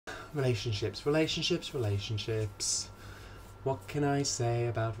relationships. What can I say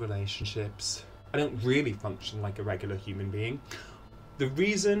about relationships? I don't really function like a regular human being. The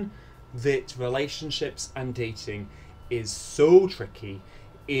reason that relationships and dating is so tricky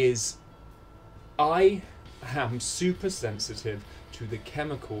is I am super sensitive to the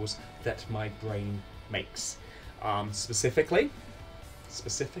chemicals that my brain makes. Specifically.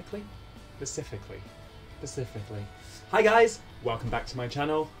 Hi guys, welcome back to my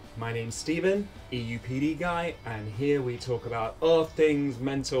channel. My name's Stephen, BPD guy, and here we talk about all things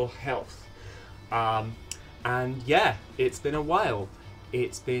mental health. And yeah, it's been a while.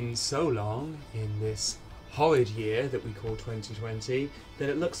 It's been so long in this horrid year that we call 2020 that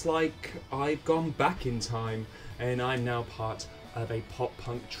it looks like I've gone back in time and I'm now part of a pop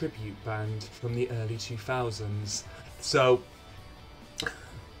punk tribute band from the early 2000s. So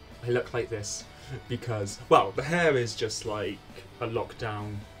I look like this because, well, the hair is just like a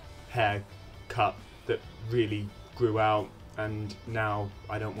lockdown haircut that really grew out and now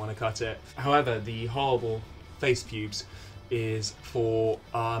I don't want to cut it. However, the horrible face pubes is for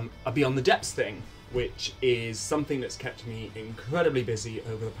a Beyond the Depths thing, which is something that's kept me incredibly busy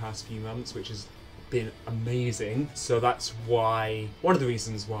over the past few months, which has been amazing. So that's why, one of the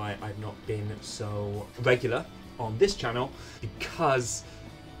reasons why I've not been so regular on this channel, because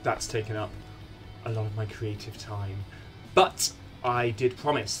that's taken up a lot of my creative time. But I did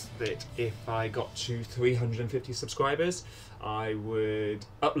promise that if I got to 350 subscribers, I would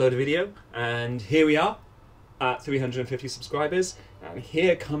upload a video, and here we are at 350 subscribers, and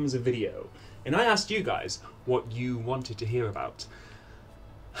here comes a video. And I asked you guys what you wanted to hear about.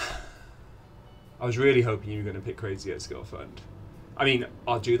 I was really hoping you were going to pick Crazy Ex-Girlfriend. I mean,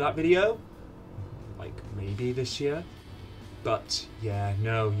 I'll do that video, like, maybe this year. But, yeah,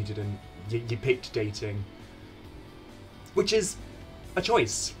 no, you didn't. You picked dating. Which is a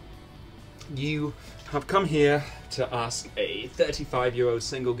choice. You have come here to ask a 35-year-old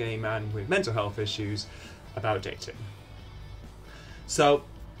single gay man with mental health issues about dating. So,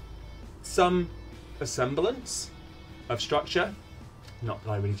 some semblance of structure. Not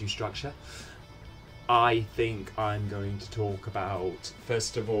that I really do structure. I think I'm going to talk about,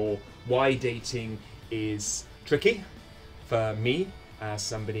 first of all, why dating is tricky for me as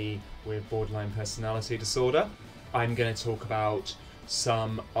somebody with borderline personality disorder. I'm going to talk about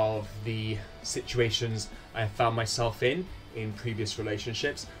some of the situations I found myself in previous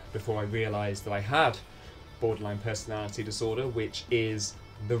relationships before I realised that I had borderline personality disorder, which is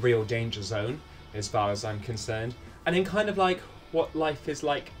the real danger zone as far as I'm concerned, and then kind of like what life is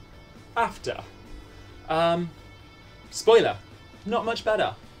like after. Spoiler, not much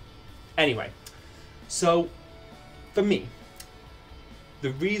better. Anyway, so for me,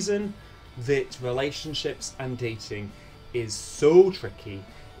 the reason that relationships and dating is so tricky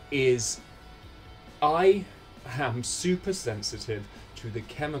is I am super sensitive to the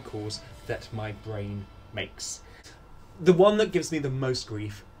chemicals that my brain makes. The one that gives me the most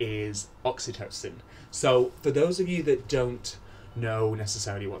grief is oxytocin. So for those of you that don't know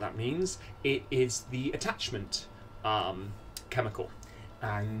necessarily what that means, it is the attachment chemical,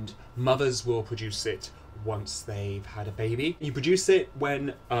 and mothers will produce it once they've had a baby. You produce it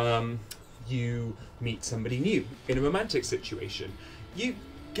when you meet somebody new in a romantic situation. You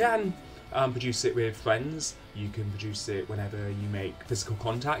can produce it with friends, you can produce it whenever you make physical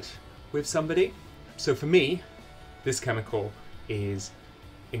contact with somebody. So for me, this chemical is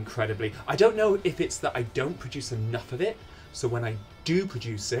incredibly... I don't know if it's that I don't produce enough of it, so when I do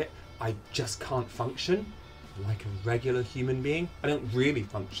produce it, I just can't function like a regular human being. I don't really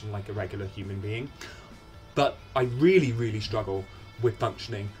function like a regular human being, but I really, really struggle with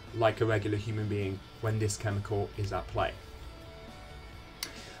functioning like a regular human being when this chemical is at play.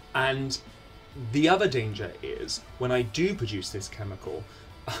 And the other danger is when I do produce this chemical,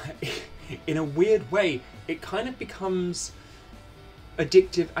 in a weird way, it kind of becomes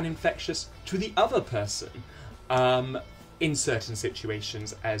addictive and infectious to the other person in certain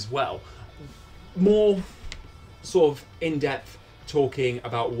situations as well. More sort of in-depth talking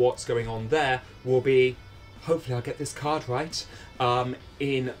about what's going on there will be, hopefully I'll get this card right,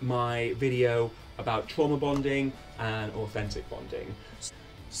 in my video about trauma bonding and authentic bonding.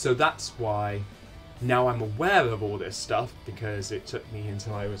 So that's why now I'm aware of all this stuff, because it took me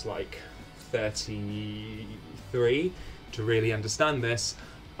until I was like 33 to really understand this.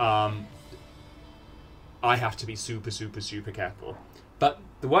 I have to be super careful. But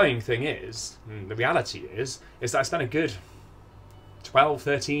the worrying thing is, the reality is that I spent a good 12,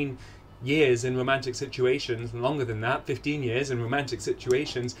 13 years in romantic situations, and longer than that, 15 years in romantic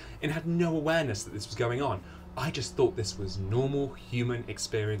situations, and had no awareness that this was going on. I just thought this was normal human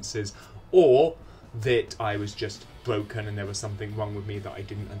experiences, or that I was just broken and there was something wrong with me that I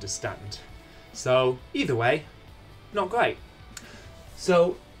didn't understand. So either way, not great.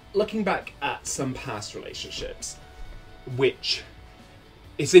 So looking back at some past relationships, which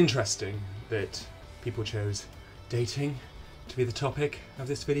it's interesting that people chose dating to be the topic of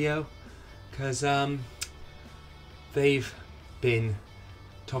this video, because they've been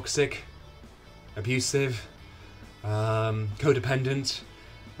toxic, abusive, codependent,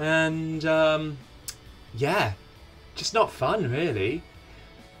 and yeah, just not fun really.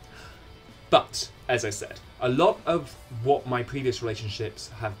 But as I said, a lot of what my previous relationships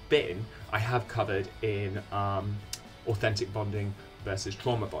have been, I have covered in authentic bonding versus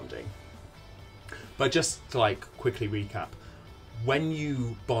trauma bonding. But just to like quickly recap, when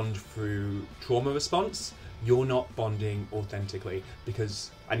you bond through trauma response, you're not bonding authentically, because,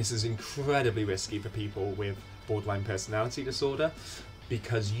 and this is incredibly risky for people with borderline personality disorder,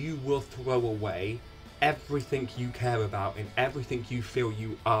 because you will throw away everything you care about and everything you feel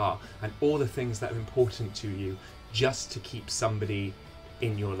you are and all the things that are important to you just to keep somebody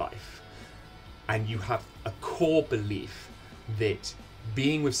in your life. And you have a core belief that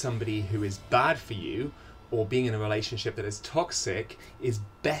being with somebody who is bad for you or being in a relationship that is toxic is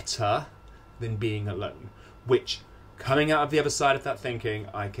better than being alone, which, coming out of the other side of that thinking,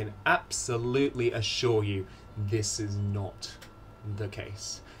 I can absolutely assure you this is not the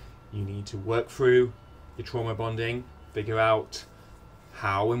case. You need to work through your trauma bonding, figure out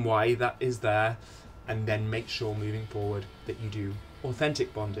how and why that is there, and then make sure moving forward that you do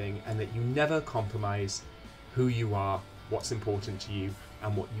authentic bonding and that you never compromise who you are, what's important to you,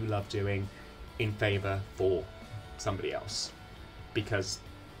 and what you love doing in favour for somebody else, because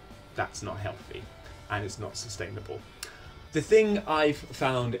that's not healthy and it's not sustainable. The thing I've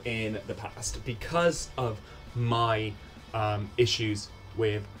found in the past, because of my issues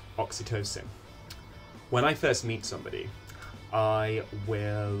with oxytocin, when I first meet somebody, I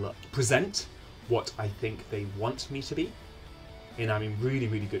will present what I think they want me to be, and I'm really,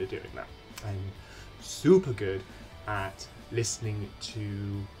 really good at doing that. I'm super good at listening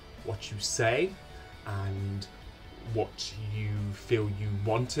to what you say and what you feel you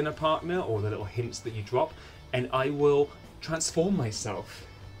want in a partner, or the little hints that you drop, and I will transform myself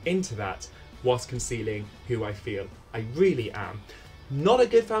into that whilst concealing who I feel I really am. Not a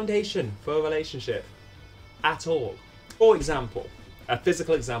good foundation for a relationship at all. For example, a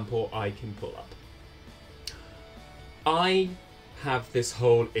physical example I can pull up. I have this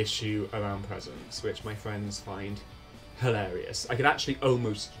whole issue around presents, which my friends find hilarious. I could actually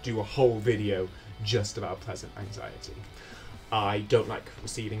almost do a whole video just about present anxiety. I don't like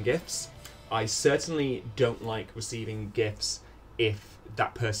receiving gifts. I certainly don't like receiving gifts if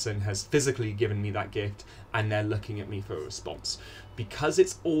that person has physically given me that gift and they're looking at me for a response. Because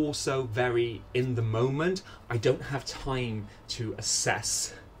it's all so very in the moment, I don't have time to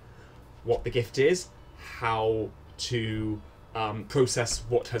assess what the gift is, how to process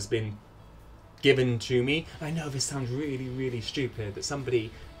what has been given to me. I know this sounds really, really stupid, that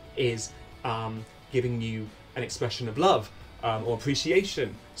somebody is giving you an expression of love or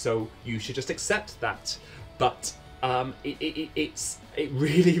appreciation, so you should just accept that. But it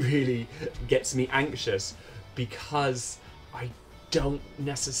really, really gets me anxious, because I don't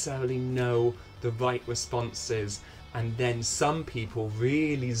necessarily know the right responses, and then some people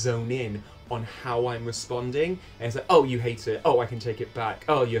really zone in on how I'm responding, and it's like, oh, you hate it, oh, I can take it back,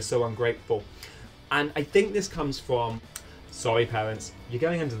 oh, you're so ungrateful. And I think this comes from, sorry parents, you're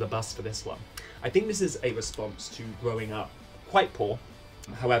going under the bus for this one. I think this is a response to growing up quite poor.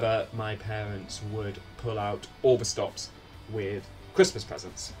 However, my parents would pull out all the stops with Christmas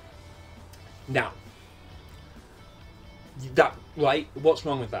presents. Now, that, right, what's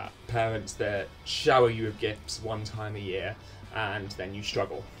wrong with that? Parents that shower you with gifts one time a year and then you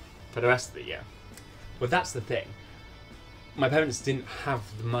struggle for the rest of the year. Well, that's the thing. My parents didn't have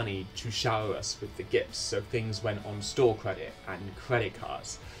the money to shower us with the gifts, so things went on store credit and credit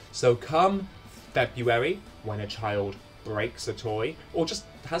cards. So come February, when a child breaks a toy or just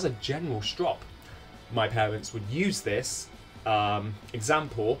has a general strop, my parents would use this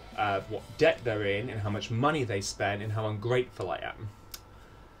example of what debt they're in and how much money they spend and how ungrateful I am.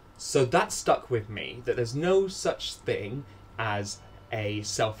 So that stuck with me, that there's no such thing as a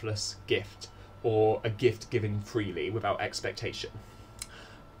selfless gift or a gift given freely without expectation.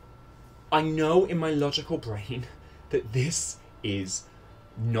 I know in my logical brain that this is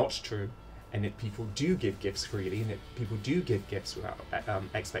not true, and that people do give gifts freely, and that people do give gifts without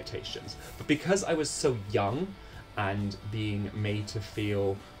expectations. But because I was so young and being made to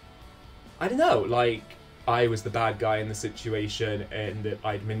feel, I don't know, like I was the bad guy in the situation and that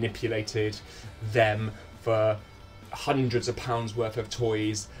I'd manipulated them for hundreds of pounds worth of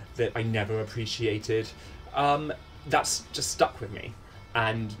toys that I never appreciated. That's just stuck with me.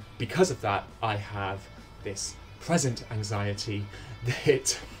 And because of that, I have this present anxiety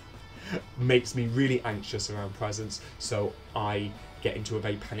that makes me really anxious around presents. So I get into a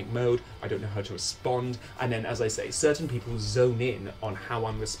very panic mode. I don't know how to respond. And then, as I say, certain people zone in on how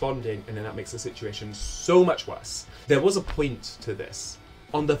I'm responding, and then that makes the situation so much worse. There was a point to this.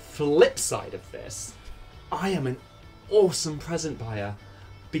 On the flip side of this, I am an awesome present buyer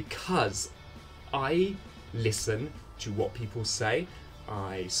because I listen to what people say.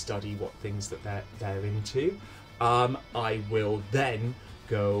 I study what things that they're into. I will then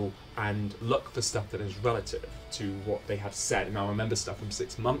go and look for stuff that is relative to what they have said, and I'll remember stuff from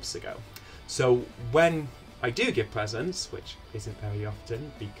 6 months ago. So when I do give presents, which isn't very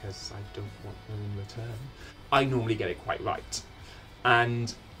often because I don't want them in return, I normally get it quite right.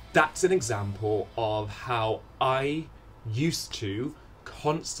 And that's an example of how I used to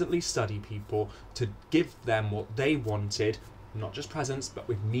constantly study people to give them what they wanted, not just presents, but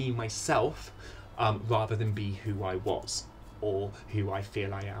with me, myself, rather than be who I was, or who I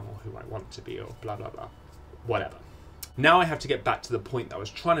feel I am, or who I want to be, or blah, blah, blah, whatever. Now I have to get back to the point that I was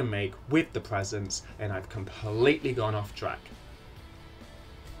trying to make with the presents, and I've completely gone off track.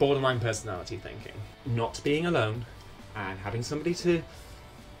 Borderline personality thinking. Not being alone and having somebody to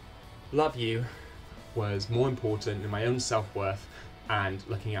love you was more important than my own self-worth and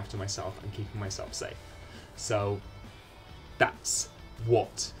looking after myself and keeping myself safe. So that's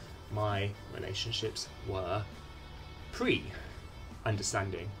what my relationships were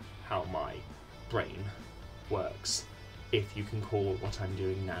pre-understanding how my brain works, if you can call what I'm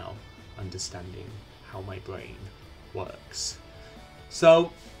doing now understanding how my brain works.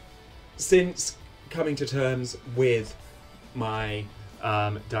 So since coming to terms with my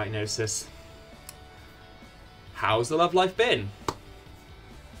diagnosis, how's the love life been?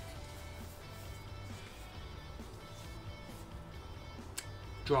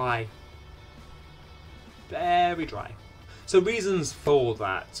 Dry. Very dry. So reasons for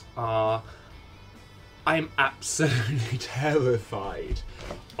that are, I'm absolutely terrified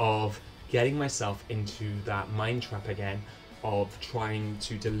of getting myself into that mind trap again of trying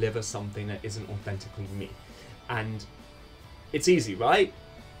to deliver something that isn't authentically me. And it's easy, right?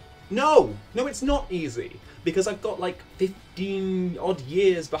 No, it's not easy, because I've got like 15 odd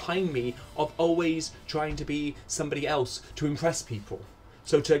years behind me of always trying to be somebody else to impress people.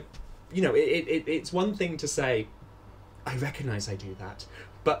 So to, it's one thing to say, I recognise I do that,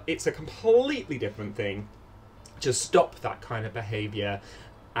 but it's a completely different thing to stop that kind of behaviour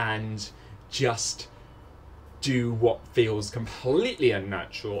and just do what feels completely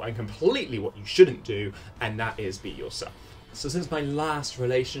unnatural and completely what you shouldn't do, and that is be yourself. So since my last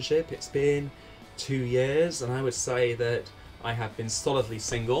relationship, it's been 2 years, and I would say that I have been solidly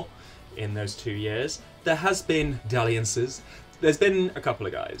single in those 2 years. There has been dalliances. There's been a couple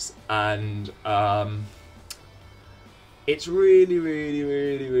of guys, and it's really, really,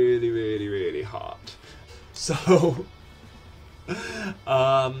 really, really, really, really hard. So,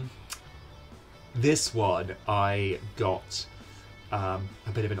 this one, I got a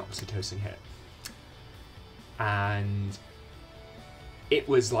bit of an oxytocin hit. And it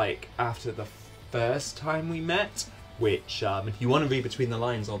was like after the first time we met, which, if you want to read between the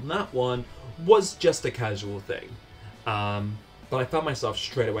lines on that one, was just a casual thing. But I found myself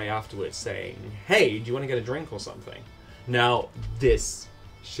straight away afterwards saying, hey, do you want to get a drink or something? Now, this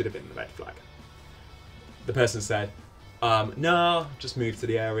should have been the red flag. The person said, no, just moved to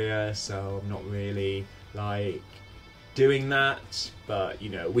the area, so I'm not really, like, doing that, but,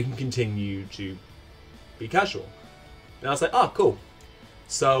 we can continue to be casual. And I was like, oh, cool.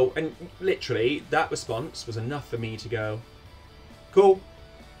 So, and literally, that response was enough for me to go, cool,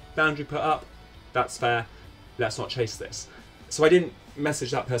 boundary put up, that's fair, let's not chase this. So I didn't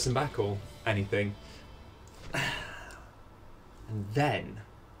message that person back or anything. And then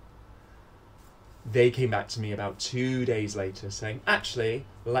they came back to me about 2 days later saying, actually,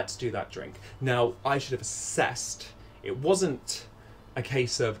 let's do that drink. Now, I should have assessed. It wasn't a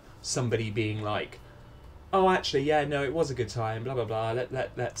case of somebody being like, oh, actually, yeah, no, it was a good time, blah, blah, blah.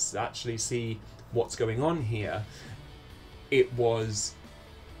 Let's actually see what's going on here. It was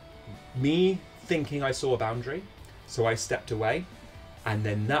me thinking I saw a boundary, so I stepped away, and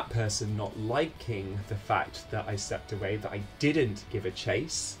then that person not liking the fact that I stepped away, that I didn't give a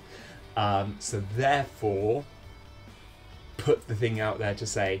chase, so therefore put the thing out there to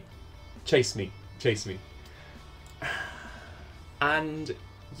say, chase me, chase me. And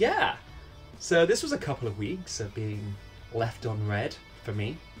yeah, So this was a couple of weeks of being left on red for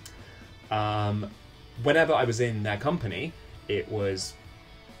me. Whenever I was in their company, it was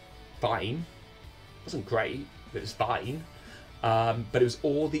fine. It wasn't great, but it was fine. But it was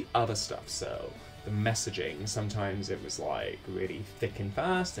all the other stuff. So the messaging, sometimes it was like really thick and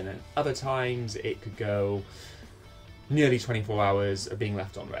fast, and then other times it could go nearly 24 hours of being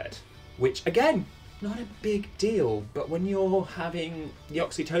left on red, which again, not a big deal, but when you're having the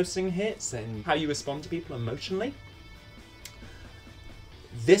oxytocin hits and how you respond to people emotionally,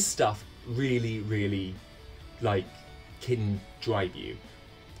 this stuff really like can drive you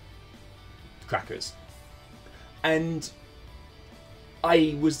crackers. And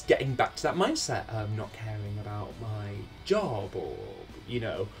I was getting back to that mindset of not caring about my job, or, you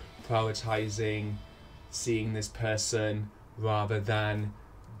know, prioritizing seeing this person rather than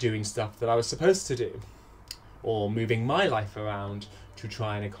doing stuff that I was supposed to do, or moving my life around to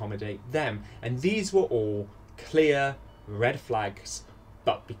try and accommodate them. And these were all clear red flags,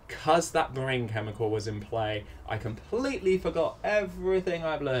 but because that brain chemical was in play, I completely forgot everything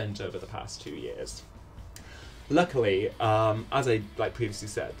I've learned over the past 2 years. Luckily, as I previously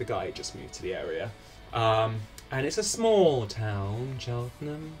said, the guy just moved to the area, and it's a small town,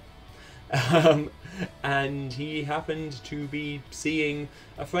 Cheltenham. And he happened to be seeing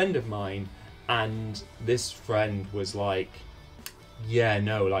a friend of mine, and this friend was like, yeah,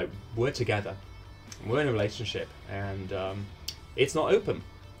 no, like, we're together, we're in a relationship, and it's not open.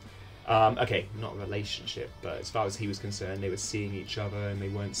 Okay, not a relationship, but as far as he was concerned, they were seeing each other and they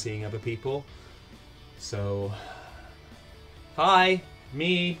weren't seeing other people. So, hi,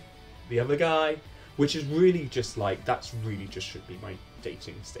 me, the other guy, which is really just like, that's really just should be my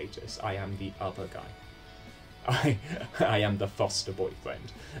dating status. I am the other guy. I am the foster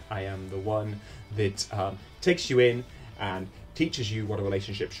boyfriend. I am the one that takes you in and teaches you what a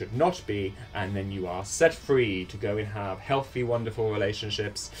relationship should not be, and then you are set free to go and have healthy, wonderful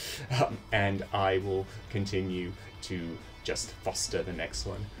relationships, and I will continue to just foster the next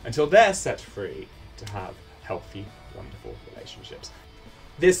one until they're set free to have healthy, wonderful relationships.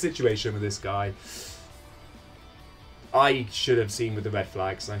 This situation with this guy, I should have seen with the red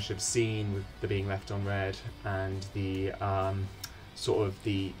flags, and I should have seen with the being left on red, and the sort of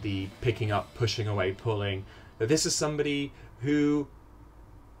the picking up, pushing away, pulling, that this is somebody who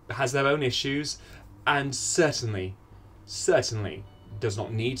has their own issues, and certainly does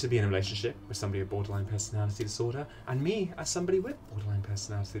not need to be in a relationship with somebody with borderline personality disorder, and me, as somebody with borderline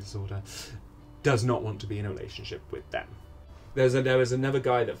personality disorder, does not want to be in a relationship with them. There was another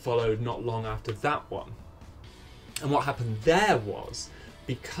guy that followed not long after that one. And what happened there was,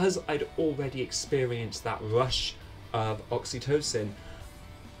 because I'd already experienced that rush of oxytocin,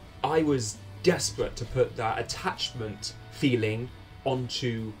 I was desperate to put that attachment feeling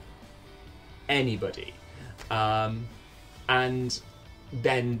onto anybody. And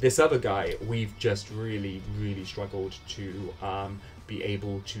then this other guy, we've just really struggled to be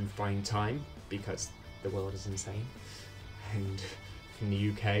able to find time, because the world is insane. And in the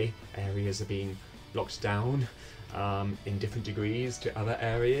UK, areas are being locked down in different degrees to other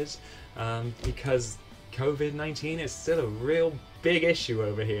areas, because COVID-19 is still a real big issue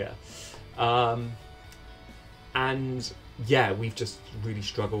over here. And yeah, we've just really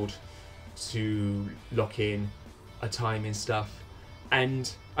struggled to lock in a time and stuff.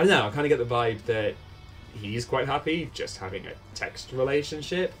 And I don't know, I kind of get the vibe that he's quite happy just having a text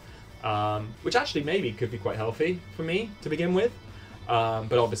relationship, which actually maybe could be quite healthy for me to begin with.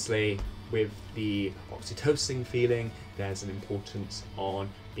 But obviously, with the oxytocin feeling, there's an importance on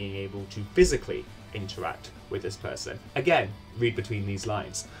being able to physically interact with this person. Again, read between these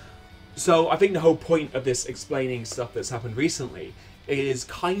lines. So I think the whole point of this explaining stuff that's happened recently is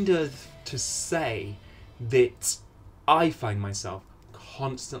kind of to say that I find myself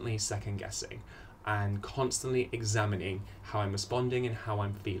constantly second guessing and constantly examining how I'm responding and how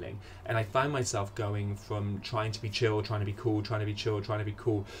I'm feeling. And I find myself going from trying to be chill, trying to be cool, trying to be chill, trying to be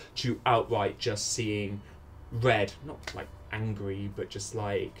cool, to outright just seeing red, not like angry, but just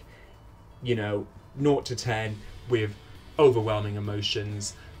like, you know, 0 to 10 with overwhelming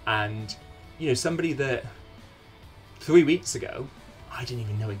emotions. And, you know, somebody that 3 weeks ago I didn't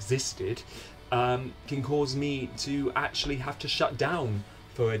even know existed can cause me to actually have to shut down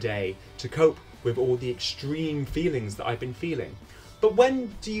for a day to cope with all the extreme feelings that I've been feeling. But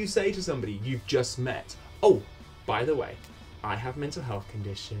when do you say to somebody you've just met, oh, by the way, I have mental health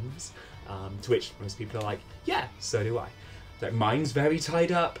conditions, to which most people are like, yeah, so do I. Like, mine's very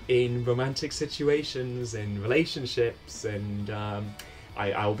tied up in romantic situations and relationships, and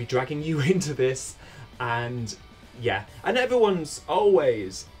I'll be dragging you into this. And Yeah, and everyone's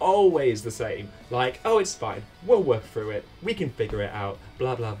always the same. Like, oh, it's fine, we'll work through it, we can figure it out,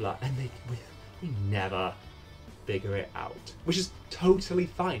 blah blah blah. And we never figure it out, which is totally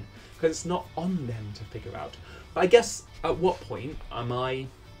fine, because it's not on them to figure out. But I guess, at what point am I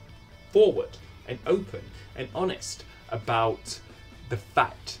forward and open and honest about the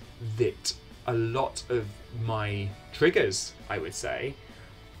fact that a lot of my triggers, I would say,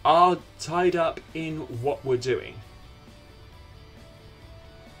 are tied up in what we're doing?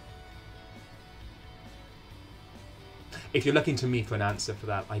 If you're looking to me for an answer for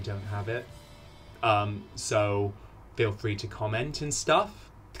that, I don't have it. So feel free to comment and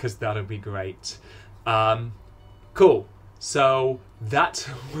stuff, because that'll be great. Cool. So that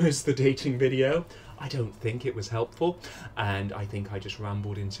was the dating video. I don't think it was helpful, and I think I just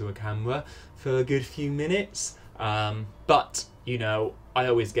rambled into a camera for a good few minutes. But, you know, I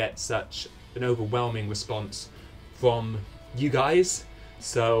always get such an overwhelming response from you guys,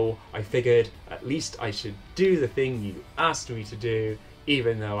 so I figured at least I should do the thing you asked me to do,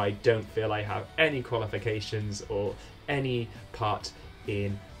 even though I don't feel I have any qualifications or any part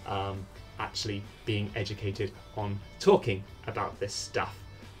in actually being educated on talking about this stuff.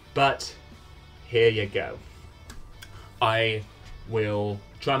 But here you go. I will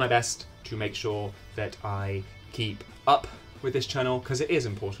try my best to make sure that I keep up with this channel, because it is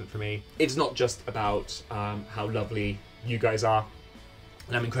important for me. It's not just about how lovely you guys are,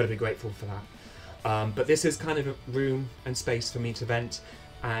 and I'm incredibly grateful for that. But this is kind of a room and space for me to vent,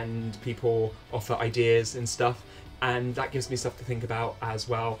 and people offer ideas and stuff, and that gives me stuff to think about as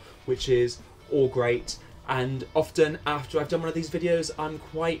well, which is all great. And often after I've done one of these videos, I'm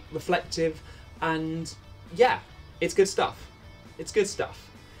quite reflective, and yeah, it's good stuff. It's good stuff,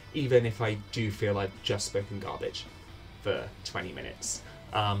 even if I do feel I've just spoken garbage for 20 minutes.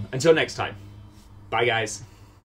 Until next time, bye guys.